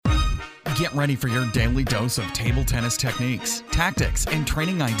Get ready for your daily dose of table tennis techniques, tactics, and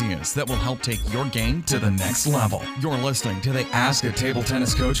training ideas that will help take your game to the next level. You're listening to the Ask a Table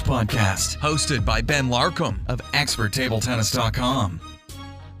Tennis Coach podcast, hosted by Ben Larkham of ExpertTableTennis.com.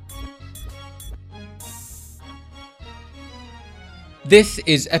 This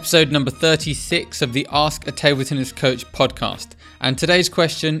is episode number 36 of the Ask a Table Tennis Coach podcast, and today's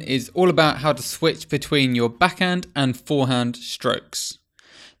question is all about how to switch between your backhand and forehand strokes.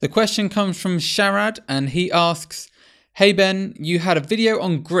 The question comes from Sharad, and he asks, "Hey Ben, you had a video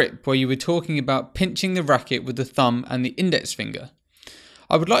on grip where you were talking about pinching the racket with the thumb and the index finger.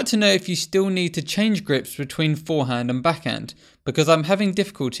 I would like to know if you still need to change grips between forehand and backhand, because I'm having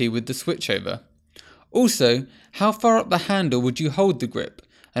difficulty with the switchover. Also, how far up the handle would you hold the grip?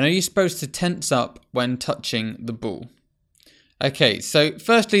 And are you supposed to tense up when touching the ball?" Okay, so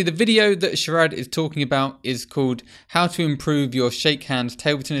firstly, the video that Sharad is talking about is called How to Improve Your Shake Hand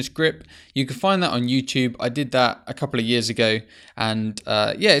Table Tennis Grip. You can find that on YouTube. I did that a couple of years ago, and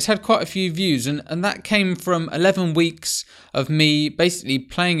it's had quite a few views, and that came from 11 weeks of me basically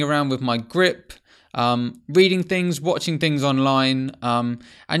playing around with my grip, reading things, watching things online,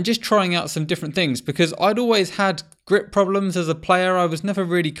 and just trying out some different things, because I'd always had grip problems as a player. I was never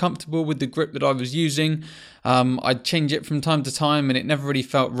really comfortable with the grip that I was using. I'd change it from time to time and it never really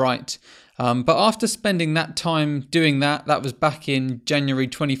felt right. But after spending that time doing that was back in January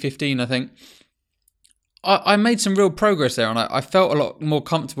 2015, I think, I made some real progress there, and I felt a lot more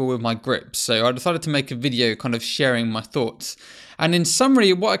comfortable with my grips. So I decided to make a video kind of sharing my thoughts. And in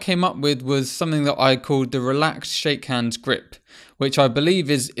summary, what I came up with was something that I called the relaxed shake hands grip, which I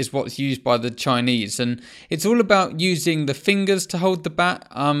believe is what's used by the Chinese. And it's all about using the fingers to hold the bat,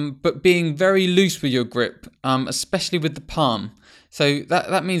 but being very loose with your grip, especially with the palm. So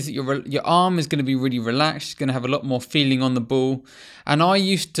that means that your arm is going to be really relaxed. It's going to have a lot more feeling on the ball. And I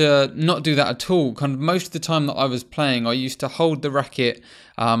used to not do that at all. Kind of most of the time that I was playing, I used to hold the racket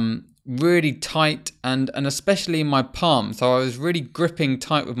really tight and especially in my palm. So I was really gripping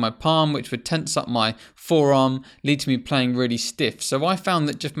tight with my palm, which would tense up my forearm, lead to me playing really stiff. So I found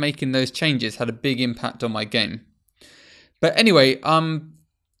that just making those changes had a big impact on my game. But anyway, back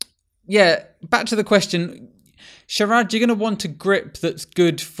to the question. Sharad, you're going to want a grip that's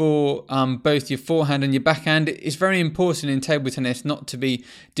good for both your forehand and your backhand. It's very important in table tennis not to be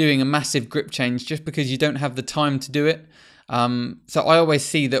doing a massive grip change just because you don't have the time to do it. So I always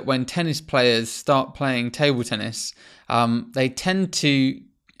see that when tennis players start playing table tennis, they tend to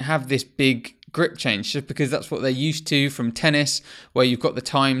have this big grip change just because that's what they're used to from tennis, where you've got the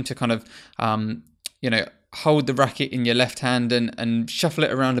time to kind of, hold the racket in your left hand and shuffle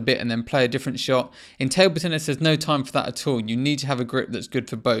it around a bit and then play a different shot. In table tennis, there's no time for that at all. You need to have a grip that's good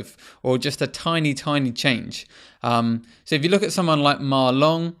for both, or just a tiny, tiny change. So if you look at someone like Ma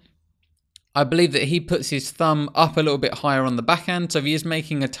Long, I believe that he puts his thumb up a little bit higher on the backhand, so he is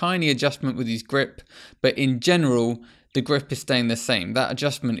making a tiny adjustment with his grip, but in general, the grip is staying the same. That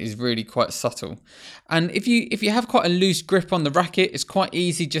adjustment is really quite subtle. And if you have quite a loose grip on the racket, it's quite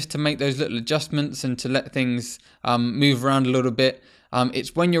easy just to make those little adjustments and to let things move around a little bit.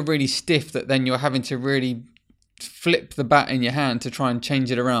 It's when you're really stiff that then you're having to really flip the bat in your hand to try and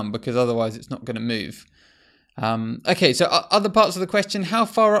change it around, because otherwise it's not going to move. Okay, so other parts of the question: how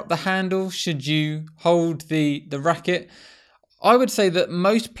far up the handle should you hold the racket? I would say that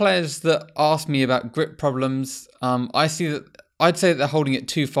most players that ask me about grip problems, I'd say that they're holding it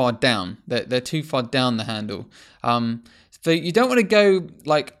too far down. They're too far down the handle. So you don't want to go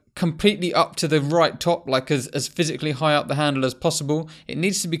like completely up to the right top, like as physically high up the handle as possible. It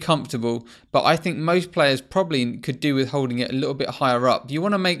needs to be comfortable, but I think most players probably could do with holding it a little bit higher up. You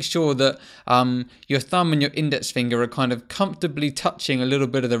want to make sure that your thumb and your index finger are kind of comfortably touching a little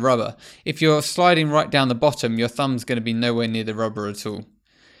bit of the rubber. If you're sliding right down the bottom, your thumb's going to be nowhere near the rubber at all.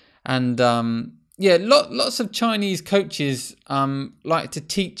 And lots of Chinese coaches like to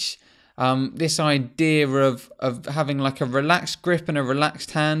teach this idea of having like a relaxed grip and a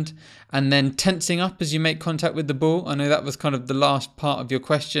relaxed hand, and then tensing up as you make contact with the ball. I know that was kind of the last part of your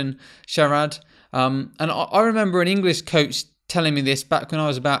question, Sharad. And I remember an English coach telling me this back when I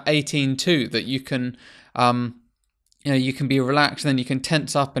was about 18 too, that you can you can be relaxed and then you can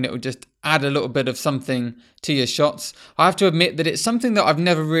tense up and it will just add a little bit of something to your shots. I have to admit that it's something that I've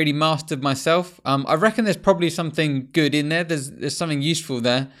never really mastered myself. I reckon there's probably something good in there. There's something useful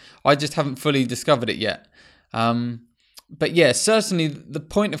there. I just haven't fully discovered it yet. But yeah, certainly the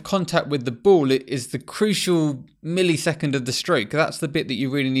point of contact with the ball is the crucial millisecond of the stroke. That's the bit that you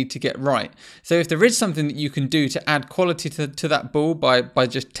really need to get right. So if there is something that you can do to add quality to that ball by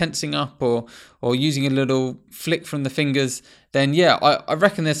just tensing up or using a little flick from the fingers, then yeah, I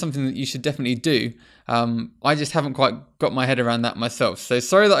reckon there's something that you should definitely do. I just haven't quite got my head around that myself. So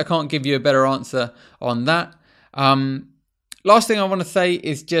sorry that I can't give you a better answer on that. Last thing I want to say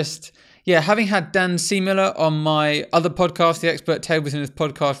is just, yeah, having had Dan Seemiller on my other podcast, the Expert Table Tennis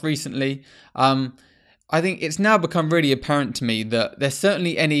podcast recently, I think it's now become really apparent to me that there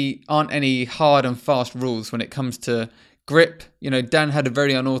certainly aren't any hard and fast rules when it comes to grip. You know, Dan had a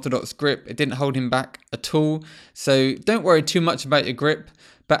very unorthodox grip. It didn't hold him back at all. So don't worry too much about your grip.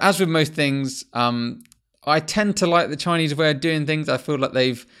 But as with most things, I tend to like the Chinese way of doing things. I feel like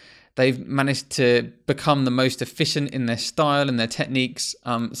they've managed to become the most efficient in their style and their techniques.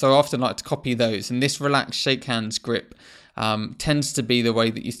 So I often like to copy those. And this relaxed shake hands grip tends to be the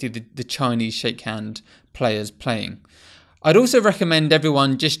way that you see the Chinese shake hand players playing. I'd also recommend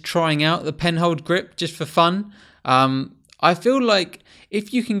everyone just trying out the penhold grip just for fun. I feel like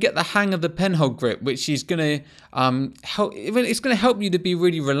if you can get the hang of the penhold grip, which is going to it's going to help you to be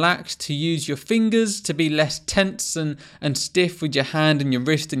really relaxed, to use your fingers, to be less tense and stiff with your hand and your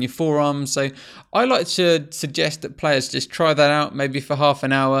wrist and your forearms. So I like to suggest that players just try that out maybe for half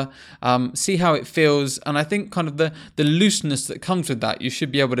an hour, see how it feels. And I think kind of the looseness that comes with that, you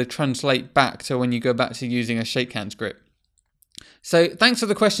should be able to translate back to when you go back to using a shake hands grip. So thanks for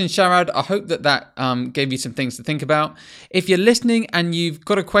the question, Sharad. I hope that gave you some things to think about. If you're listening and you've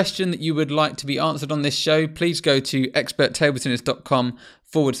got a question that you would like to be answered on this show, please go to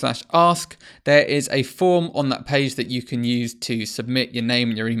experttabletennis.com/ask. There is a form on that page that you can use to submit your name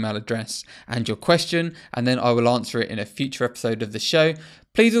and your email address and your question, and then I will answer it in a future episode of the show.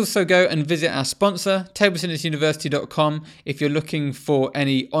 Please also go and visit our sponsor, tabletennisuniversity.com. If you're looking for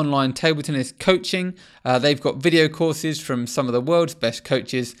any online table tennis coaching, they've got video courses from some of the world's best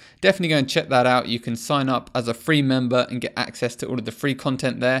coaches. Definitely go and check that out. You can sign up as a free member and get access to all of the free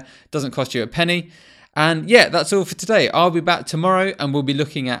content there. Doesn't cost you a penny. And yeah, that's all for today. I'll be back tomorrow and we'll be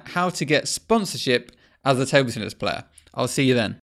looking at how to get sponsorship as a table tennis player. I'll see you then.